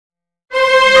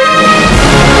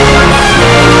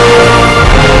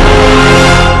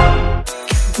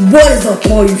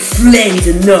call you flames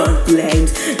and not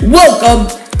flames. Welcome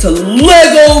to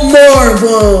LEGO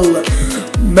Marvel!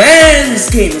 Man, this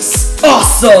game is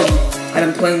awesome! I've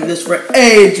been playing this for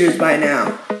ages by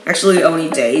now. Actually, only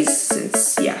days,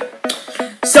 since, yeah.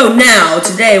 So now,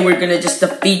 today, we're gonna just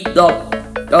defeat the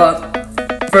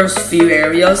first few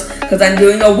areas, because I'm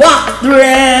doing a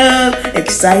walkthrough!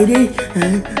 Excited?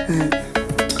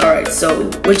 Alright, so,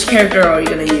 which character are you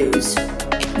gonna use?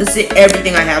 This is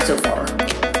everything I have so far.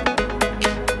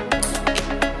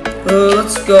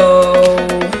 Let's go...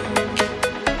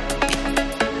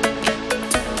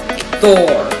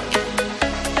 Thor.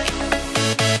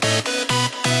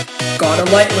 God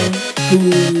of Lightning.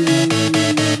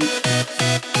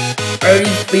 I already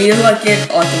feel like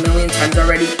it like a million times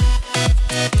already.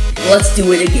 Let's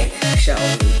do it again, shall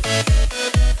we?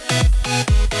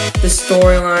 The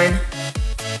storyline.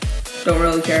 Don't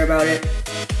really care about it.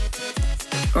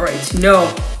 Alright, no.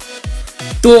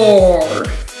 Thor.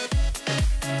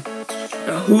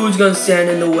 Now who's gonna stand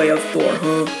in the way of Thor,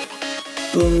 huh?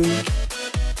 Boom.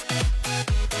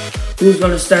 Who's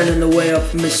gonna stand in the way of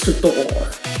Mr. Thor,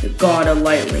 the God of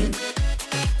Lightning?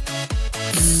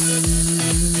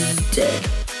 Dead.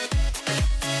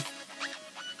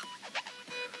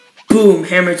 Boom,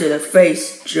 hammer to the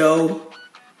face, Joe.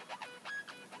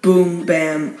 Boom,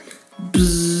 bam.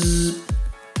 Bzz.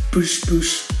 Push,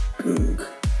 push, boom.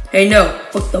 Hey, no,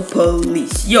 fuck the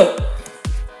police. Yo.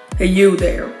 Hey, you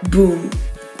there. Boom.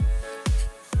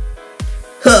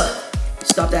 Huh.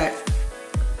 Stop that.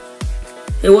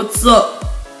 Hey, what's up?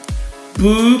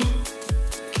 Boop.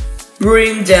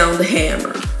 Bring down the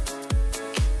hammer.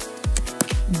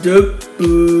 Doop,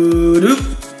 doop.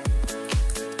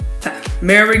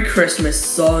 Merry Christmas,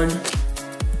 son.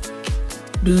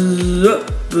 Boop,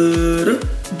 boop,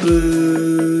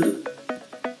 boop.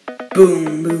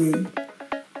 Boom, boom.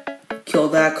 Kill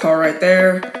that car right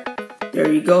there. There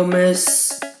you go,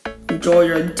 miss. Enjoy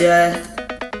your death.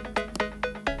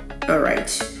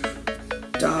 Alright.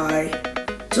 Die.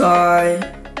 Die.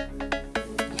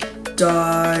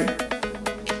 Die.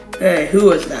 Hey,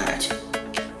 who is that?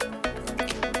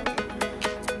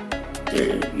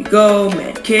 There you go,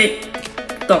 man kit.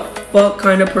 The fuck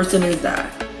kind of person is that?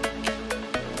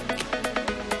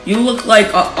 You look like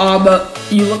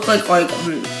you look like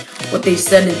what they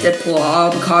said in Deadpool.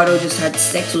 Avocado just had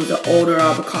sex with the older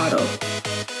avocado.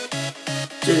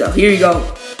 So here you go.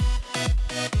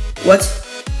 What?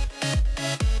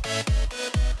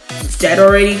 It's dead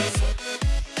already?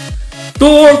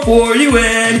 Thor for you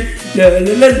win! La la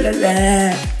la la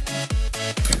la.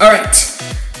 Alright.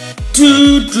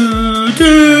 Do do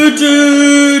do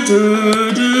do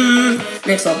do do.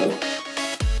 Next level.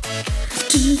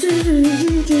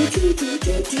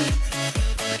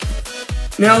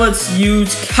 Now let's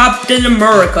use Captain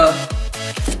America.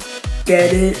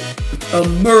 Get it?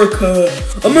 America!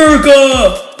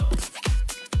 America!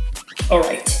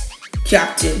 Alright.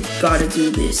 Captain, gotta do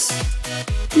this.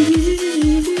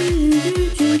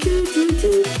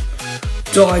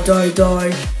 Die, die,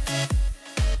 die.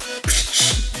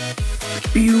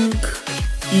 Buke.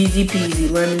 Easy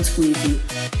peasy, lemon squeezy.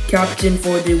 Captain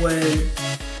for the win.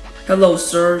 Hello,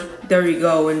 sir. There you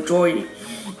go. Enjoy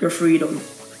your freedom.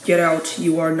 Get out.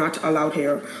 You are not allowed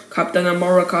here. Captain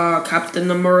America. Captain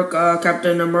America.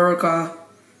 Captain America.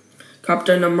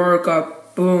 Captain America.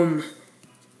 Boom.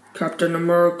 Captain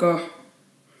America.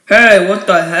 Hey, what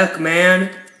the heck,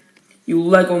 man? You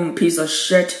Lego piece of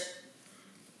shit.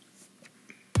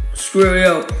 Screw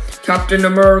you. Captain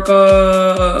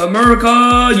America.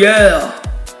 America, yeah.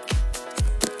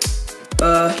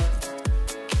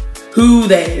 Who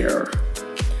there?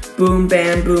 Boom,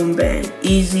 bam, boom, bang.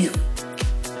 Easy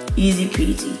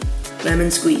peasy. Lemon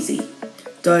squeezy.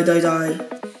 Die, die, die.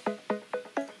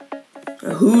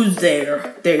 Who's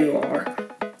there? There you are.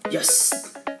 Yes.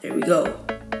 There we go.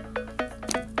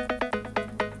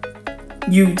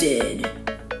 You did.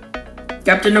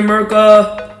 Captain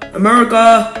America.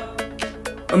 America.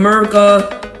 America.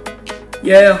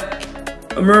 Yeah.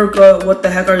 America. What the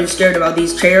heck are you scared about?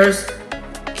 These chairs?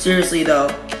 Seriously though.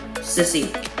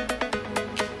 Sissy.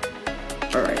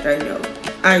 Alright, I know.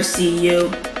 I see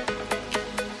you.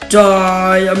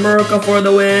 Die! America for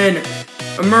the win!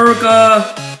 America!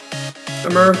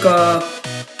 America!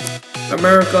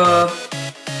 America!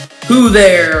 Who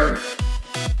there?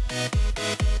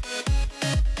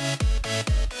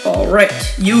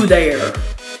 Alright, you there.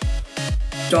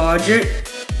 Dodge it.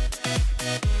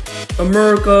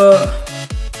 America!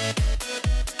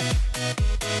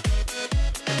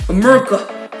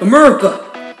 America! America!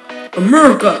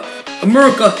 America!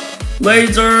 America!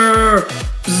 Laser!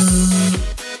 Bzzz.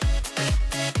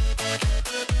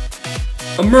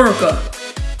 America!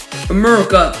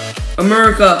 America,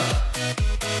 America.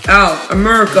 Ow,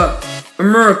 America,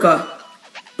 America.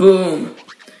 Boom.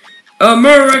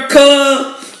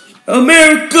 America,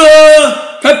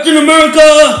 America, Captain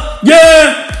America.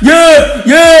 Yeah, yeah,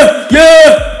 yeah,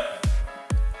 yeah.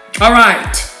 All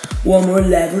right, one more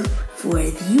level for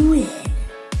the win.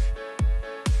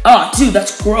 Ah, dude,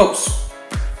 that's gross.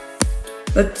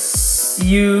 Let's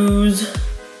use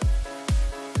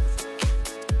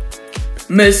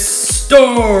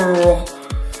Mr.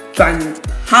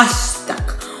 Fantastic.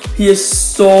 He is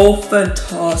so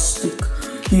fantastic.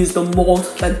 He is the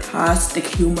most fantastic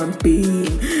human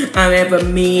being I've ever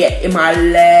met in my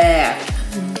life.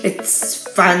 It's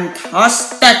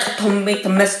fantastic to meet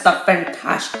Mr.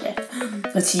 Fantastic,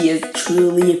 because he is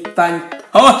truly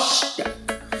fantastic.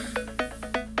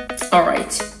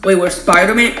 Alright, wait, where's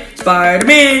Spider-Man?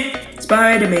 Spider-Man,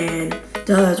 Spider-Man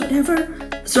does whatever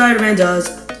Spider-Man does.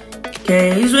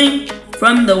 Can he swing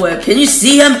from the web? Can you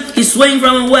see him? He's swinging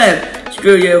from a web.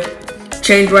 Screw you.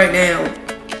 Change right now.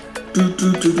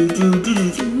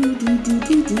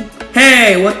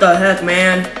 Hey, what the heck,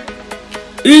 man?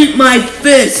 Eat my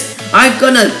fist. I'm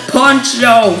gonna punch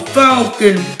your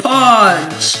Falcon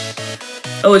punch.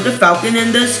 Oh, is there Falcon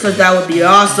in this? Because that would be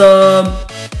awesome.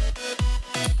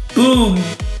 Boom.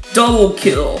 Double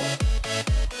kill.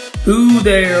 Who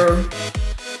there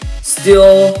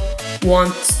still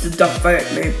wants to duck fight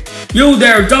me? You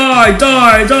there, die,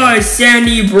 die, die,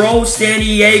 Sandy bro, San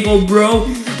Diego bro.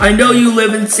 I know you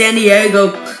live in San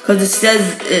Diego because it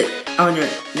says it on your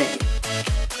name.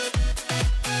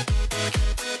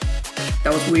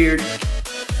 That was weird.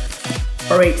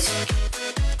 Alright.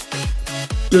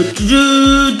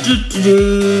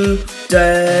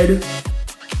 Dead.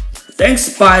 Thanks,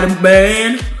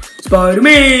 Spider-Man.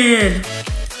 Spider-Man.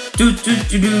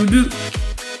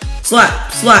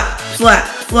 Slap, slap, slap,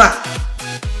 slap.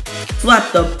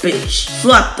 Slap the bitch.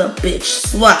 Slap the bitch.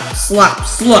 Slap, slap,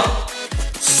 slap.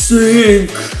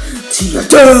 Sink to your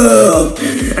doom,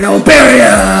 and I will bury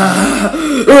ya.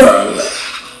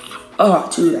 Oh,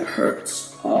 dude, that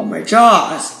hurts. Oh, my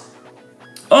jaws.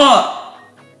 Oh.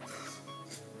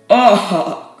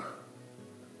 Oh.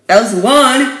 That was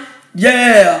one.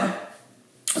 Yeah.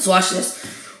 Let's watch this.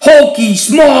 Hulky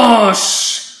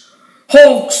smash.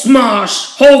 Hulk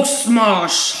smash. Hulk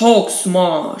smash. Hulk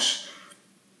smash.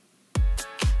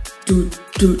 Do,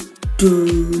 do,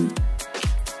 do.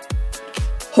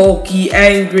 Hulky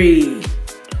angry.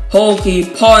 Hulky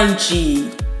punchy.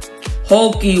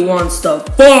 Hulky wants to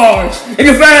fart in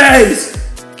your face!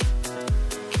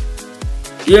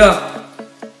 Yeah.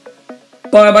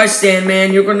 Bye-bye,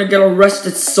 Sandman. You're gonna get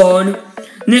arrested, son.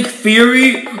 Nick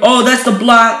Fury? Oh, that's the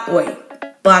black... Wait.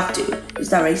 Black dude. Is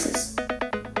that racist?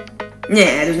 Nah,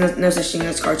 there's no such thing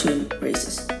as cartoon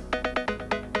racist.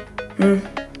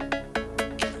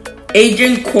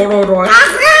 Agent Corduroy.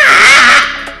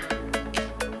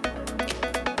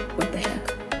 What the heck?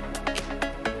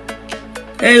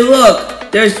 Hey,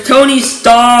 look! There's Tony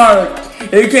Stark!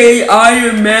 aka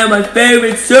Iron Man, my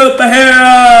favorite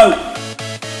superhero!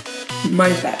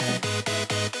 Mine's Batman.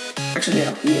 Actually,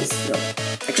 no, he is still.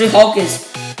 Actually, Hulk is.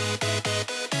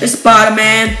 It's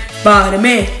Spider-Man.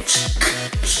 Spider-Man.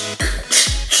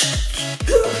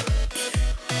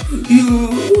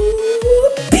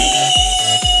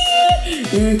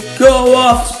 Go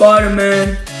off,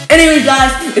 Spider-Man. Anyway,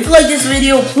 guys, if you like this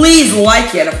video, please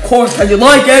like it. Of course, because you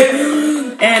like it.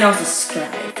 And also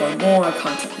subscribe for more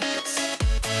content like this.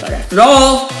 But after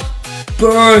all,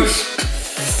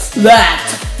 burst that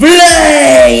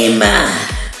flame!